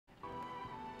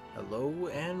Hello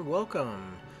and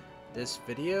welcome. This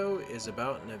video is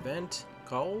about an event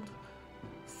called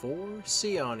For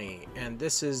Siani, and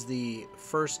this is the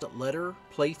first letter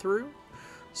playthrough.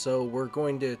 So we're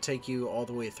going to take you all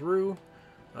the way through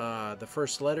the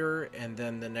first letter, and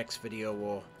then the next video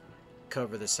will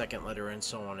cover the second letter and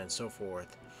so on and so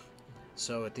forth.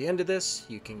 So at the end of this,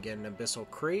 you can get an abyssal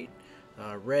crate,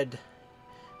 red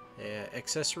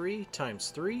accessory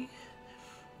 ×3.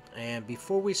 And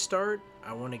before we start,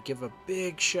 I want to give a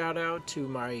big shout out to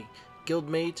my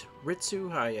guildmate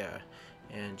Ritsuhaya,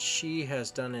 and she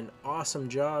has done an awesome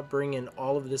job bringing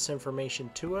all of this information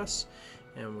to us,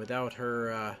 and without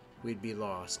her we'd be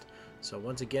lost. So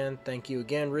once again, thank you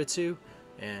again, Ritsu,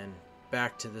 and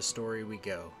back to the story we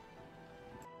go.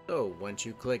 So once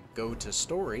you click go to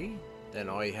story, then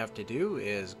all you have to do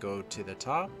is go to the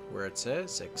top where it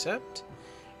says accept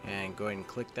and go ahead and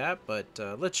click that. But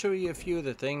let's show you a few of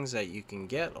the things that you can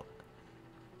get.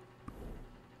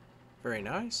 Very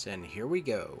nice, and here we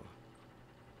go.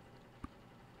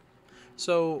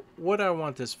 So what I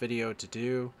want this video to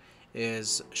do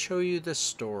is show you the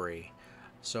story.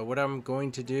 So what I'm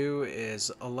going to do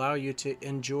is allow you to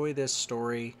enjoy this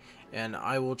story, and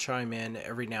I will chime in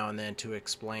every now and then to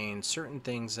explain certain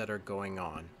things that are going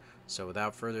on. So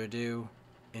without further ado,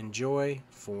 enjoy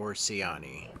For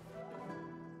Siani.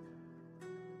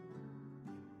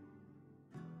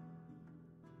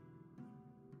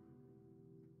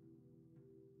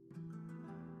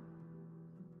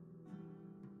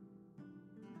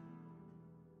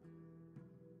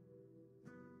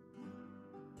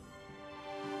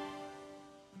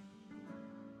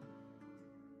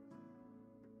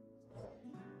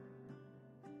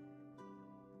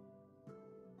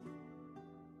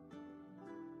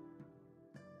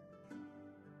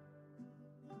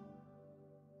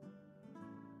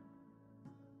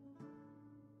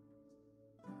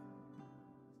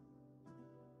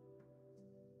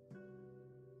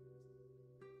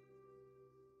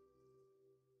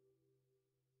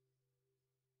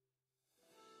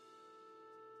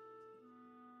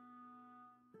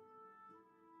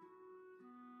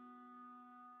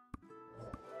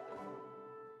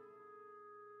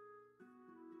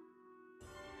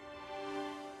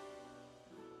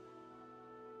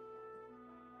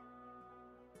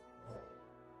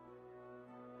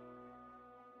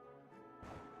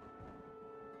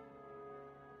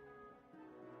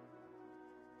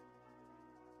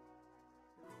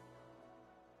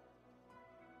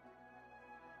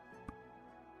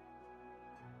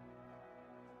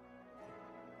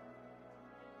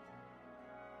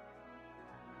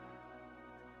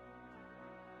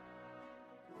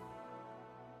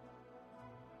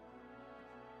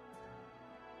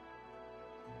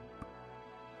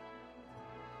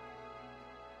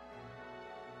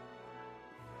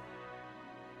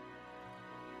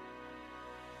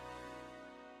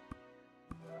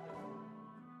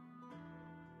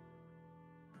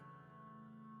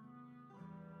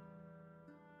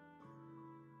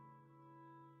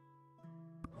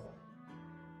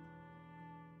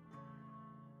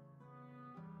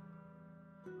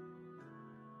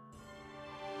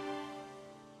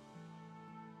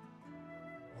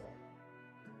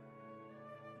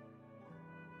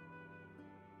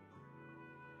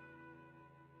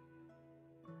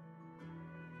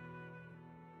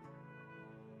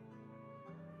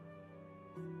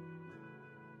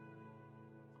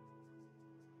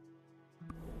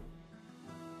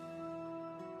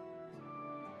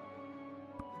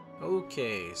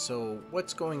 Okay, so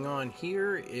what's going on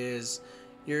here is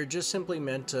you're just simply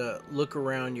meant to look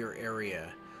around your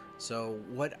area. So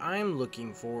what I'm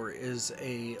looking for is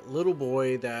a little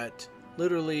boy that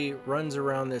literally runs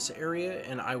around this area,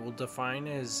 and I will define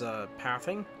his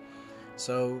pathing.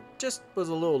 So just was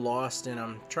a little lost, and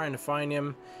I'm trying to find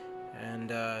him,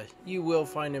 and you will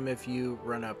find him if you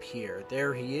run up here.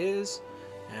 There he is,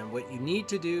 and what you need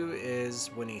to do is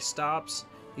when he stops,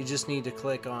 you just need to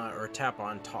click on or tap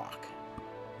on talk.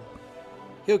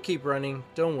 He'll keep running,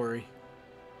 don't worry.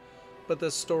 But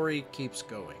the story keeps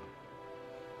going.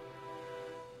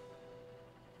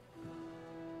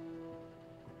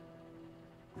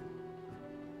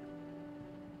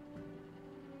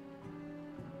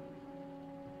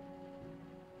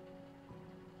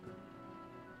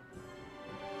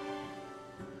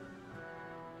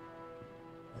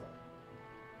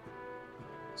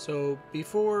 So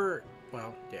before,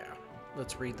 well, yeah,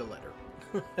 let's read the letter.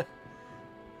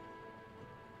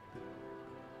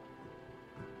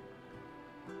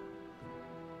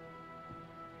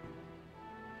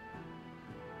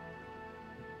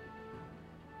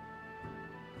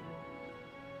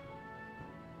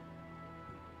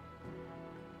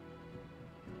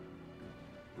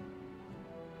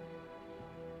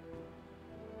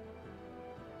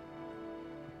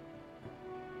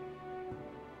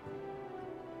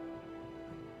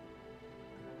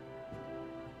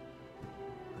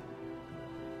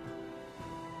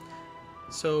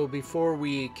 So before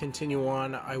we continue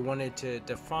on, I wanted to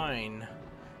define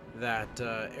that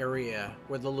area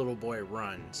where the little boy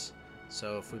runs.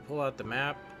 So if we pull out the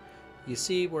map, you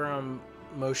see where I'm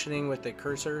motioning with the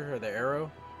cursor or the arrow?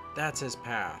 That's his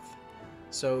path.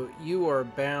 So you are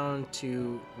bound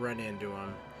to run into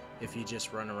him if you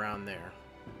just run around there.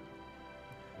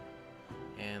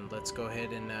 And let's go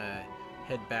ahead and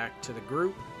head back to the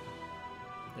group.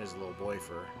 There's a little boy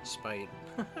for spite.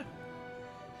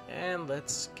 And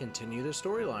let's continue the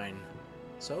storyline.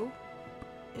 So,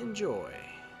 enjoy.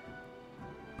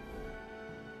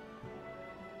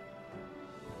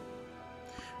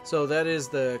 So that is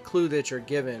the clue that you're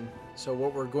given. So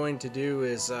what we're going to do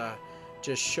is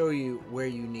just show you where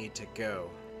you need to go.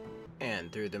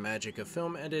 And through the magic of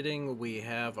film editing, we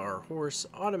have our horse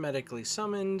automatically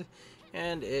summoned,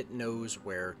 and it knows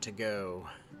where to go.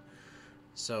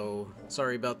 So,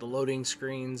 sorry about the loading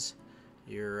screens.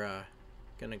 You're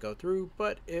gonna go through,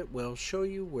 but it will show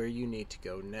you where you need to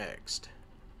go next.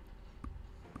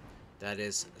 That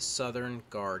is Southern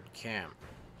Guard Camp.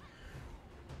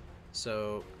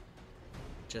 So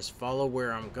just follow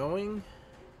where I'm going,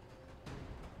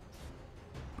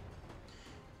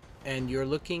 and you're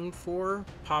looking for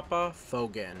Papa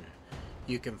Fogan.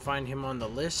 You can find him on the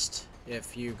list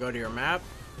if you go to your map,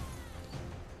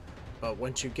 but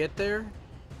once you get there,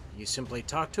 you simply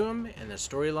talk to him and the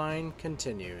storyline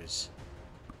continues.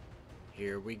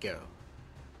 Here we go.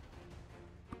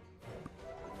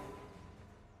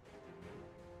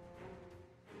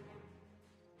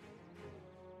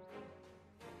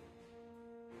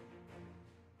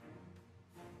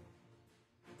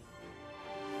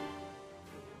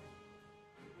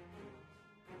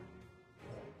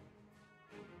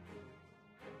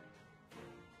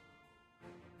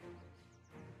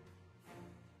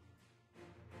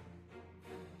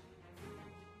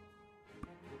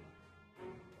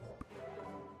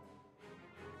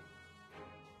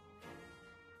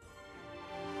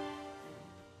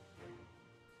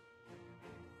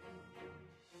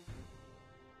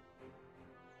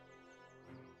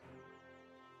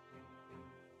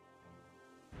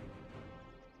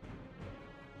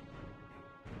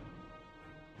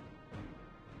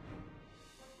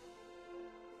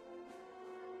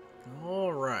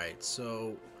 Alright,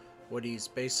 so what he's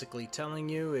basically telling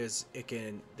you is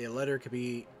the letter could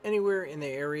be anywhere in the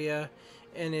area,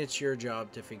 and it's your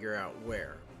job to figure out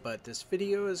where. But this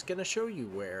video is going to show you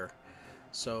where.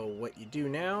 So what you do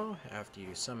now, after you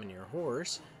summon your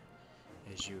horse,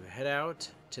 is you head out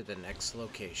to the next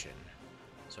location.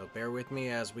 So bear with me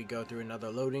as we go through another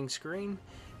loading screen,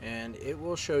 and it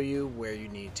will show you where you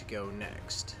need to go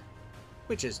next,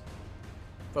 which is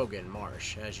Fogan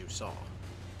Marsh, as you saw.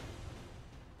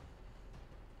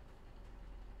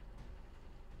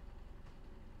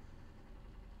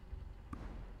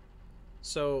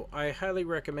 So I highly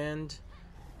recommend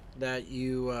that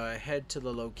you head to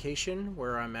the location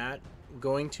where I'm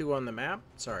going to on the map.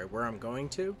 Sorry, where I'm going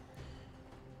to.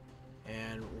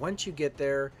 And once you get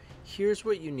there, here's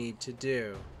what you need to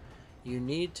do. You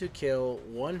need to kill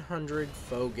 100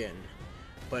 Fogan,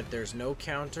 but there's no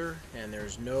counter and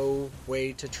there's no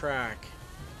way to track.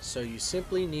 So you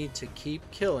simply need to keep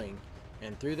killing,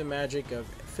 and through the magic of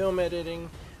film editing,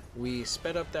 we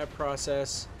sped up that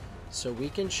process so we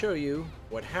can show you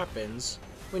what happens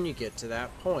when you get to that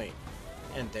point.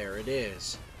 And there it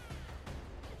is.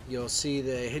 You'll see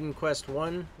the Hidden Quest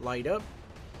 1 light up,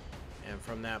 and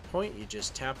from that point you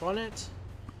just tap on it.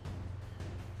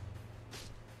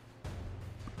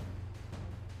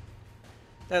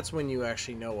 That's when you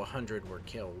actually know 100 were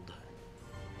killed.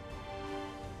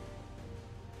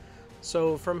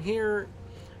 So from here,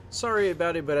 sorry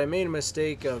about it, but I made a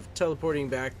mistake of teleporting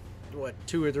back, what,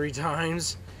 2 or 3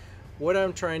 times. What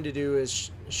I'm trying to do is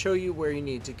show you where you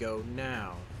need to go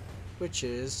now, which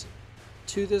is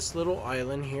to this little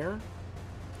island here,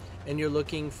 and you're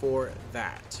looking for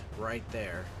that right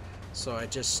there. So I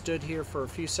just stood here for a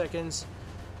few seconds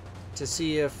to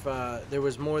see if there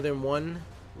was more than one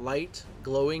light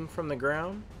glowing from the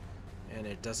ground, and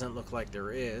it doesn't look like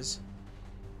there is.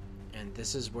 And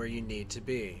this is where you need to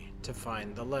be to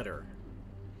find the letter.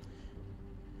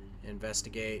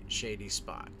 Investigate shady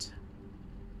spot.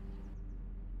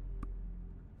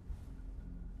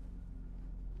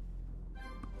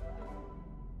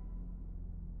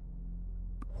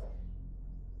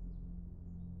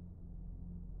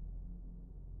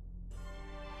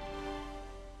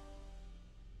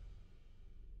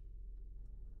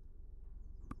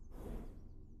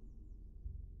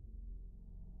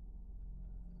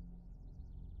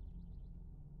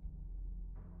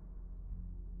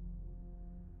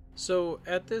 So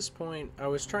at this point, I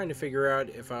was trying to figure out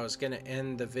if I was going to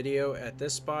end the video at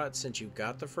this spot since you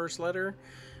got the first letter.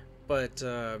 But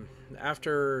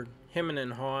after hemming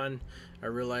and hawing, I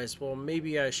realized, well,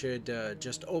 maybe I should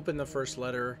just open the first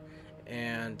letter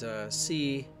and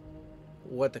see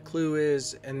what the clue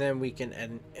is, and then we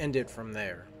can end it from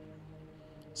there.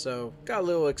 So got a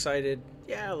little excited.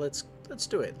 Yeah, let's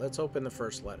do it. Let's open the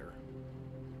first letter.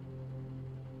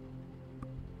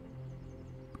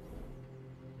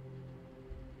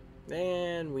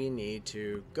 And we need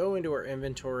to go into our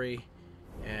inventory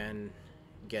and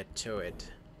get to it.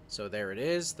 So there it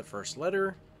is, the first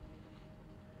letter.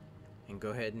 And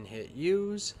go ahead and hit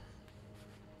use.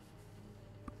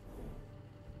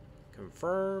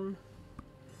 Confirm.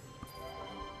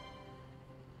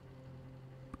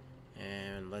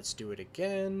 And let's do it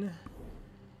again.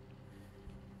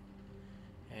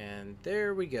 And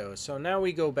there we go. So now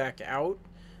we go back out.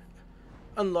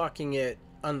 Unlocking it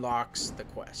unlocks the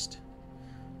quest.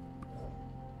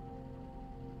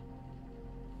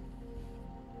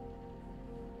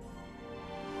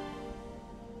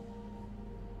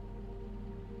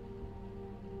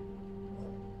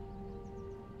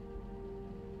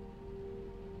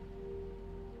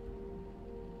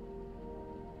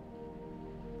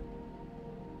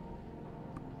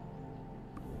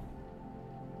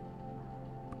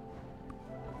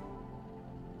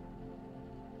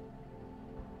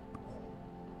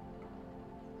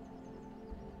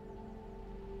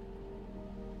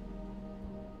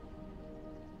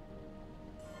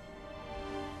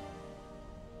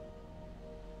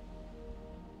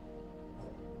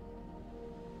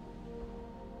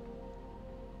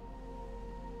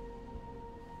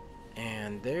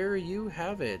 And there you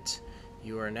have it.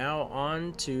 You are now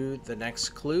on to the next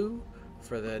clue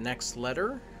for the next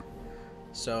letter.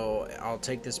 So I'll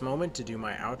take this moment to do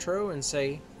my outro and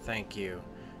say thank you.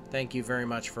 Thank you very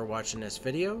much for watching this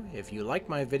video. If you like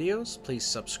my videos, please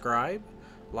subscribe,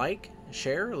 like,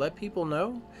 share, let people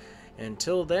know.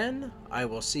 Until then, I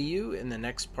will see you in the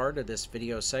next part of this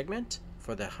video segment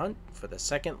for the hunt for the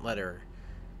second letter.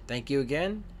 Thank you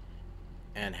again,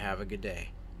 and have a good day.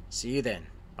 See you then.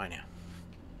 Bye now.